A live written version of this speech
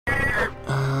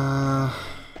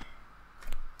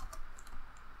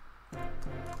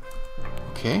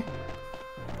Okay.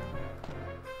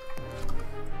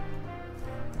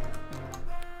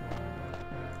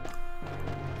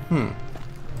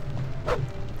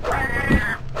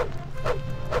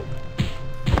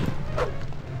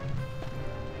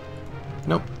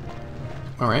 Nope.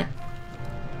 Alright.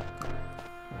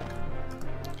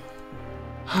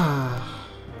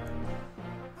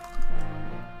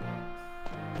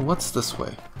 What's this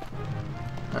way?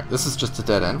 Alright, this is just a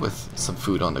dead end with some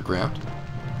food on the ground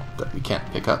that we can't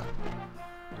pick up.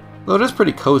 Though it is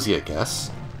pretty cozy, I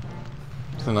guess.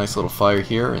 There's a nice little fire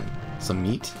here and some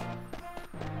meat.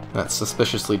 That's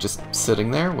suspiciously just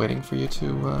sitting there, waiting for you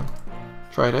to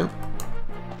try it out.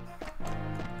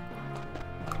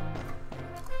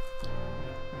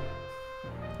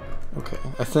 Okay,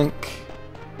 I think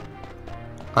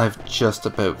I've just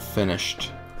about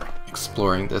finished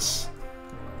exploring this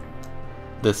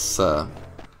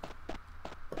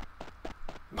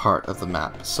part of the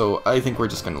map, so I think we're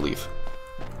just going to leave.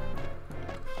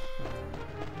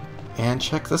 And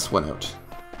check this one out.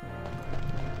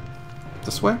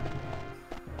 This way?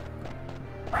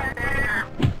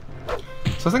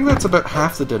 So I think that's about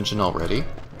half the dungeon already.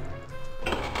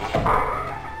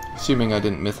 Assuming I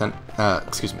didn't miss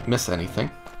anything.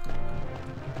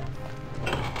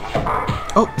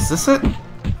 Oh, is this it?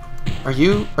 Are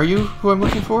you who I'm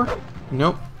looking for?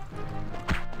 Nope.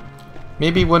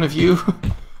 Maybe one of you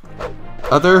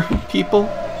other people?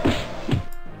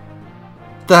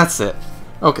 That's it.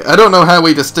 Okay, I don't know how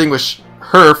we distinguish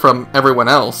her from everyone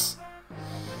else.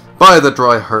 By the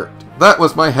dry heart, that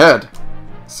was my head.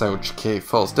 Sauj K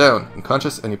falls down,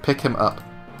 unconscious, and you pick him up.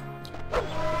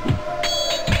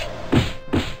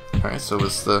 Alright, so it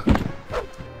was the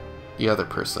other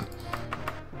person.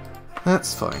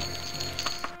 That's fine.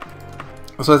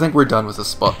 So I think we're done with this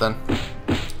spot then.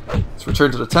 Let's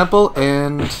return to the temple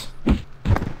and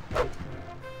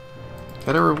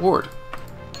get a reward.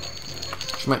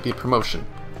 Which might be a promotion.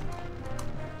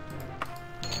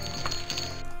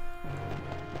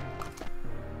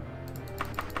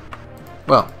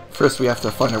 Well, first we have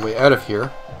to find our way out of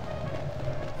here.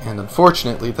 And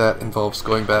unfortunately that involves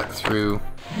going back through...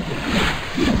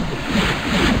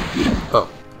 Oh.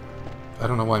 I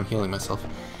don't know why I'm healing myself.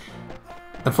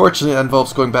 Unfortunately that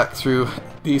involves going back through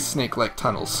these snake-like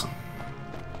tunnels.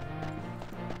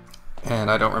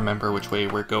 And I don't remember which way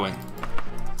we're going.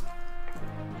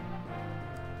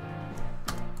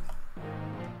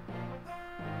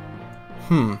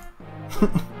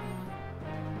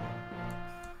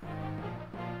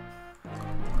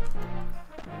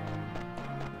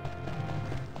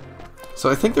 So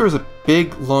I think there was a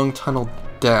big, long tunnel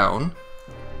down,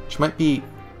 which might be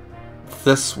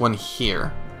this one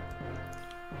here.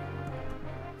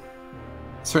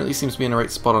 It certainly seems to be in the right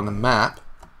spot on the map.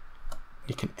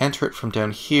 You can enter it from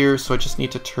down here, so I just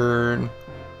need to turn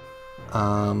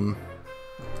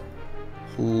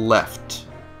left.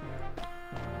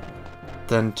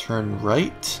 Then turn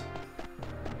right.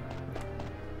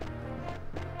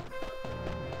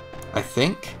 I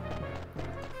think.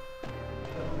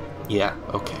 Yeah,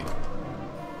 okay.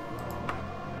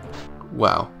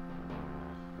 Wow.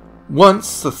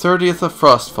 Once, the 30th of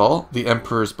Frostfall, the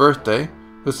Emperor's birthday,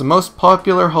 was the most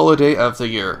popular holiday of the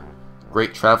year.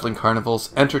 Great traveling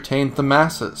carnivals entertained the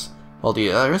masses, while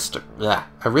the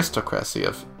aristocracy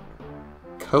of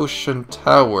Koshan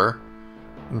Tower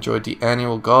enjoyed the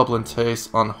annual goblin chase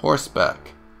on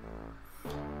horseback.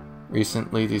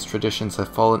 Recently, these traditions have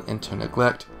fallen into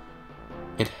neglect.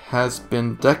 It has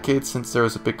been decades since there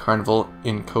was a big carnival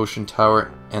in Koshan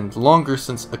Tower, and longer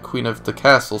since a queen of the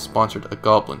castle sponsored a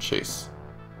goblin chase.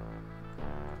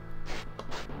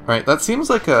 Alright, that seems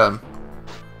like a...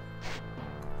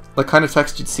 the kind of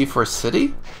text you'd see for a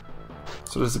city?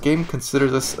 So does the game consider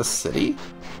this a city?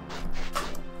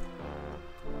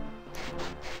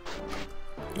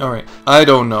 Alright, I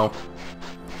don't know.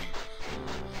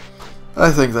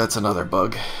 I think that's another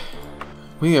bug.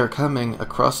 We are coming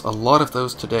across a lot of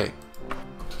those today.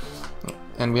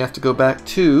 And we have to go back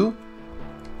to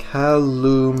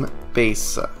Kalum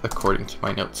Besa, according to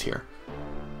my notes here.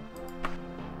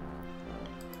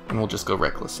 And we'll just go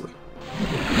recklessly.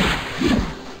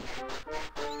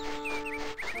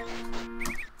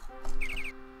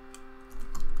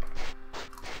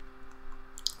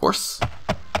 Horse.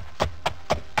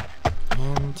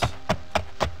 And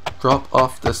drop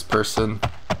off this person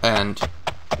and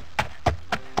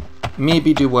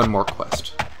maybe do one more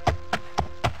quest.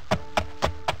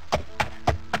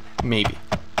 Maybe.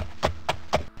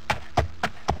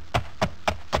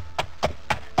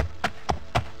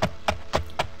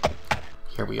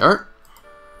 Here we are.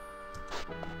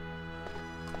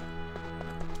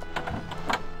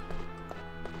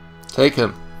 Take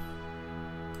him.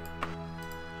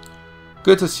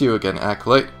 Good to see you again,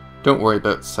 Acolyte. Don't worry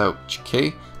about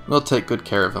Sauchke. We'll take good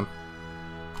care of him.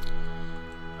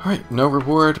 Alright, no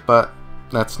reward, but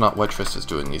that's not why Tryst is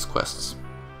doing these quests.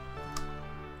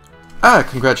 Ah,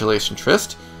 congratulations,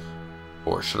 Tryst.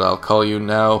 Or should I call you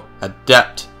now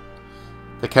Adept?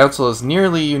 The Council is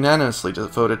nearly unanimously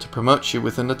voted to promote you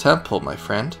within the Temple, my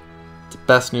friend. The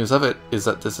best news of it is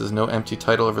that this is no empty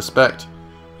title of respect.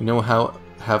 You now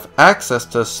have access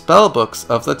to spellbooks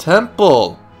of the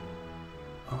Temple!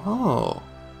 Oh.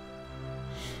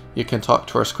 You can talk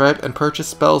to our scribe and purchase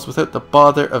spells without the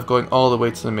bother of going all the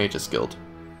way to the Mages Guild.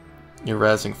 You're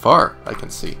rising far, I can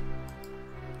see.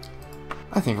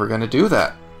 I think we're going to do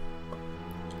that.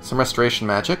 Some restoration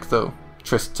magic, though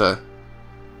Tryst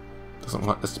doesn't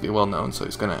want this to be well known, so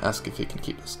he's going to ask if he can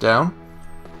keep this down.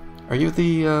 Are you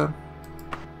the...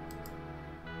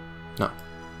 No.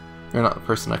 You're not the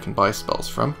person I can buy spells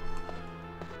from.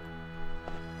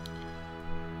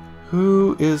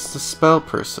 Who is the spell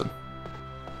person?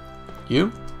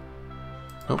 You?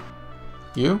 Nope.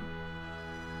 You?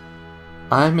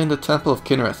 I'm in the Temple of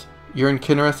Kynareth. You're in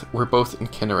Kynareth, we're both in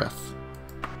Kynareth.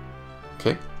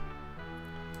 Okay.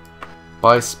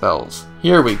 Buy spells.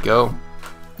 Here we go.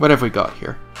 What have we got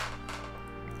here?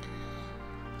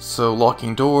 So,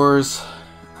 locking doors,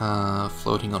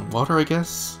 floating on water, I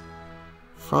guess.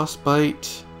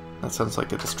 Frostbite. That sounds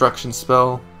like a destruction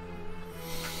spell.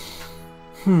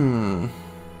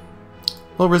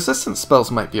 Well, resistance spells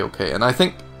might be okay, and I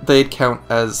think they'd count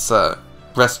as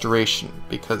restoration,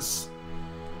 because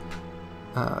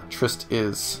Tryst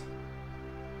is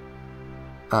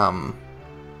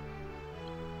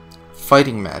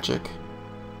fighting magic,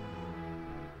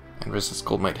 and resistance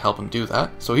gold might help him do that,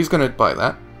 so he's going to buy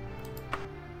that.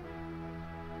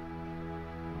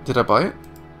 Did I buy it?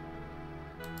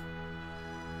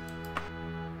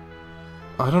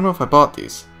 I don't know if I bought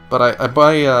these. But I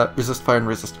buy resist fire and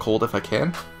resist cold if I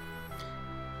can.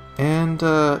 And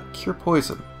cure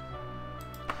poison.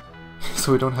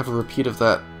 So we don't have a repeat of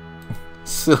that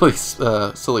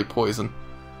silly poison.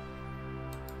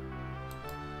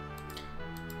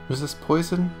 Resist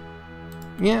poison?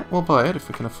 Yeah, we'll buy it if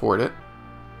we can afford it.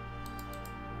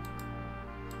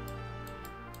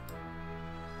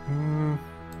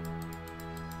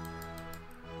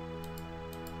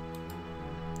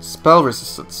 Spell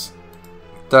resistance.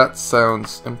 That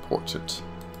sounds important.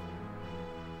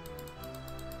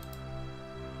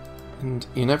 And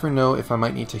you never know if I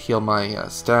might need to heal my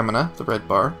stamina, the red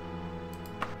bar.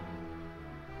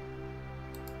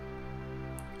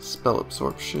 Spell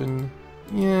absorption.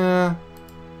 Yeah.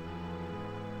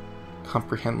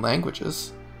 Comprehend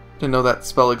languages. Didn't know that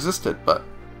spell existed, but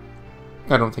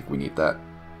I don't think we need that.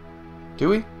 Do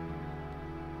we?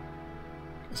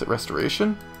 Is it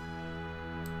restoration?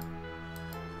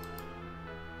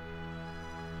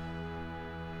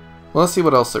 Well, let's see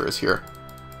what else there is here.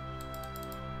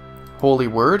 Holy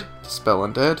Word, Dispel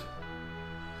Undead.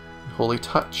 Holy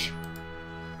Touch.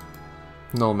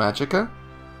 Null Magica.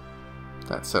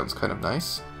 That sounds kind of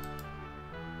nice.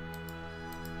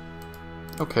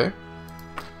 Okay.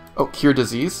 Oh, Cure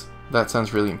Disease. That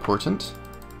sounds really important.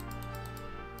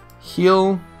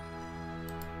 Heal.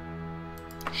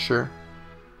 Sure.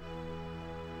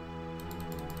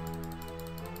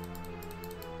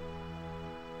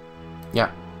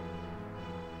 Yeah.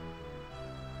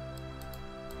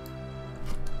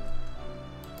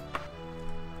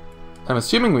 I'm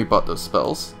assuming we bought those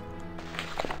spells.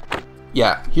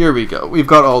 Yeah, here we go. We've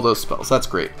got all those spells. That's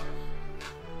great.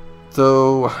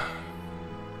 Though,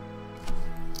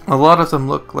 a lot of them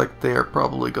look like they are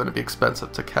probably going to be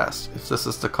expensive to cast, if this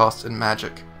is the cost in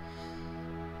magic.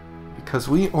 Because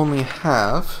we only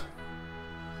have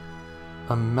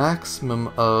a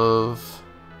maximum of...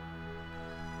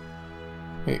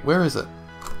 Wait, where is it?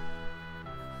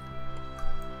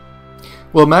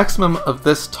 Well, maximum of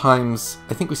this times,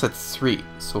 I think we said 3,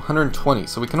 so 120.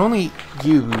 So we can only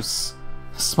use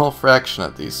a small fraction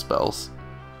of these spells.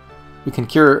 We can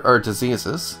cure our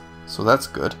diseases, so that's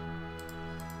good.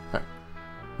 Right.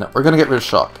 No, we're gonna get rid of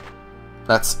shock.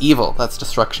 That's evil, that's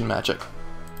destruction magic.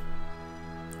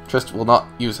 Tryst will not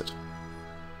use it.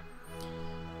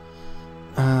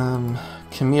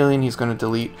 Chameleon he's gonna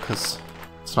delete, because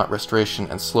it's not restoration,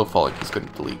 and slow falling he's gonna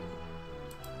delete.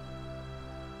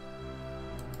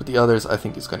 But the others I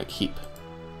think he's going to keep.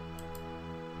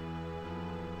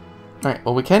 Alright,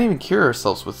 well we can't even cure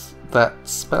ourselves with that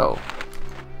spell.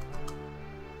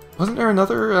 Wasn't there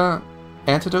another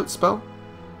antidote spell?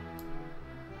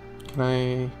 Can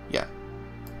I... yeah.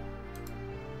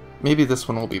 Maybe this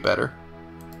one will be better.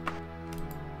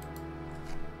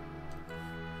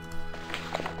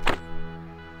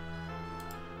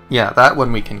 Yeah, that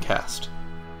one we can cast.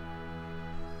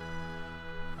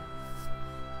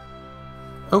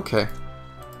 Okay.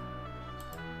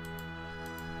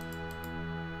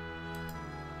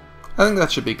 I think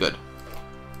that should be good.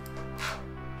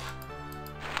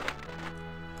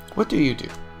 What do you do?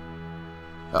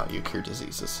 Oh, you cure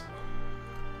diseases.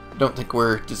 Don't think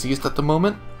we're diseased at the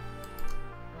moment.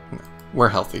 No, we're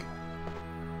healthy.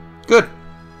 Good.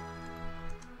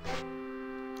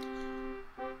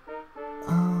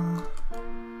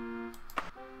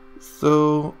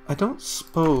 So, I don't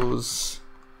suppose...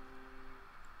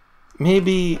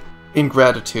 Maybe, in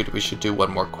gratitude, we should do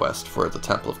one more quest for the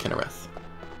Temple of Kynareth.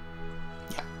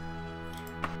 Yeah.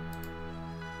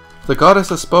 The goddess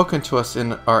has spoken to us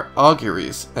in our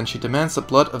auguries, and she demands the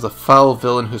blood of the foul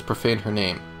villain who's profaned her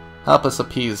name. Help us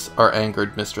appease our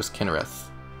angered Mistress Kynareth.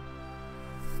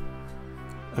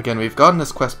 Again, we've gotten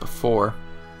this quest before.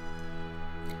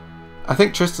 I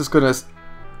think Tryst is going to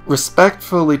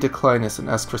respectfully decline this and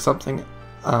ask for something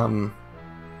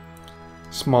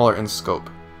smaller in scope,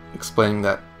 explaining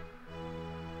that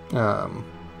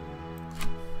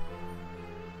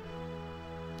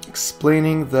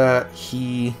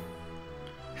he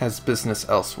has business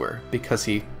elsewhere, because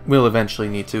he will eventually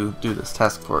need to do this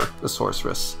task for the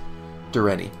sorceress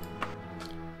Dureni.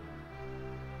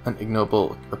 An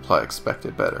ignoble reply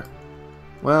expected better.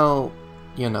 Well,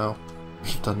 you know,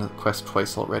 we've done the quest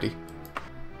twice already.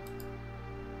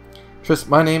 Tryst,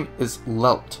 my name is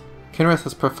Lelt. Kynareth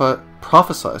has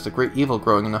prophesied a great evil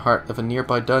growing in the heart of a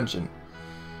nearby dungeon.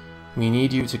 We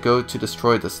need you to go to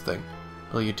destroy this thing.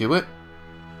 Will you do it?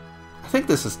 I think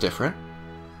this is different.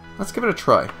 Let's give it a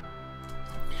try.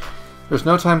 There's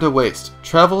no time to waste.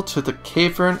 Travel to the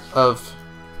cavern of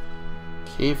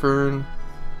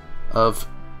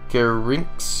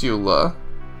Gerinxula.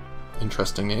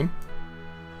 Interesting name.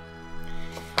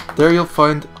 There you'll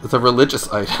find the religious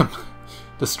item.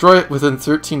 Destroy it within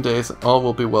 13 days and all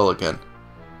will be well again.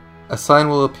 A sign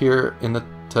will appear in the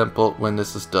temple when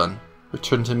this is done.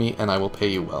 Return to me and I will pay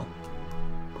you well.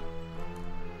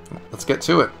 Let's get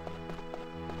to it.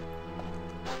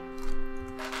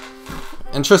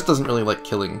 And Tryst doesn't really like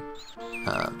doing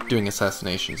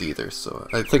assassinations either, so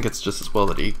I think it's just as well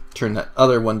that he turned that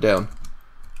other one down.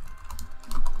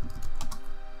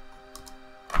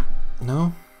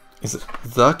 No? Is it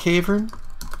the cavern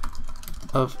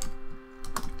of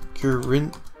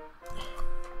Am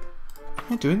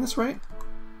I doing this right?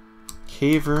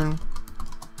 Cavern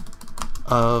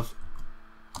of...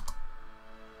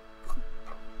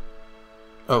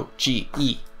 Oh,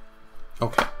 G-E.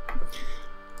 Okay.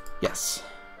 Yes.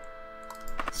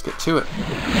 Let's get to it.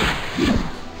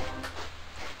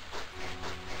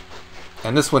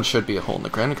 And this one should be a hole in the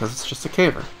ground because it's just a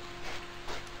cavern.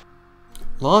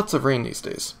 Lots of rain these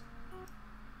days.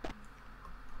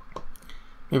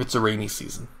 Maybe it's a rainy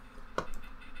season.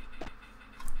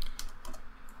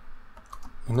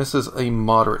 And this is a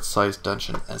moderate-sized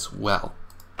dungeon as well.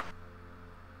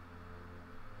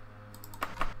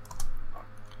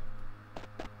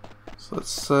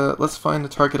 So let's find the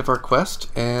target of our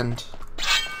quest and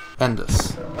end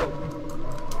this.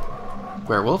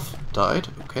 Werewolf died.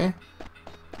 Okay.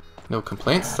 No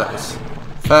complaints. That was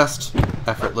fast,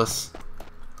 effortless.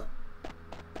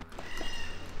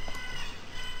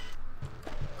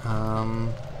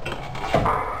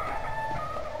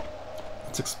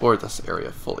 Let's explore this area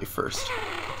fully first.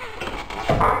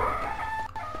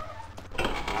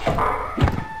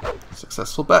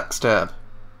 Successful backstab.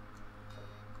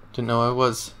 Didn't know I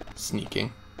was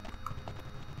sneaking.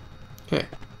 Okay.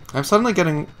 I'm suddenly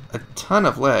getting a ton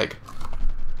of lag.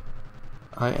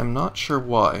 I am not sure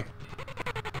why.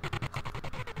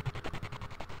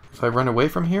 If I run away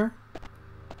from here?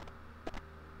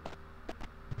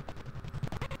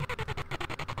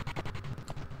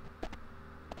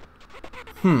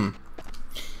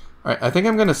 Alright, I think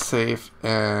I'm going to save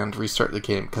and restart the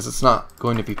game because it's not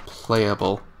going to be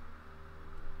playable.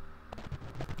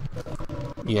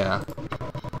 Yeah.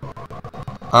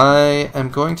 I am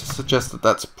going to suggest that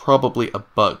that's probably a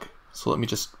bug. So let me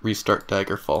just restart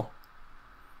Daggerfall.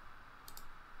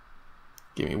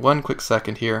 Give me one quick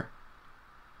second here.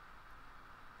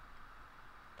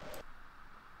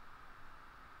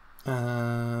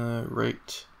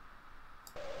 Right.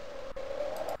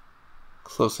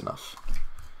 Close enough.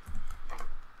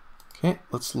 Okay,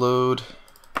 let's load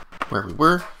where we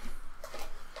were.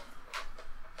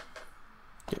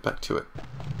 Get back to it.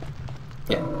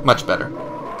 Yeah, much better.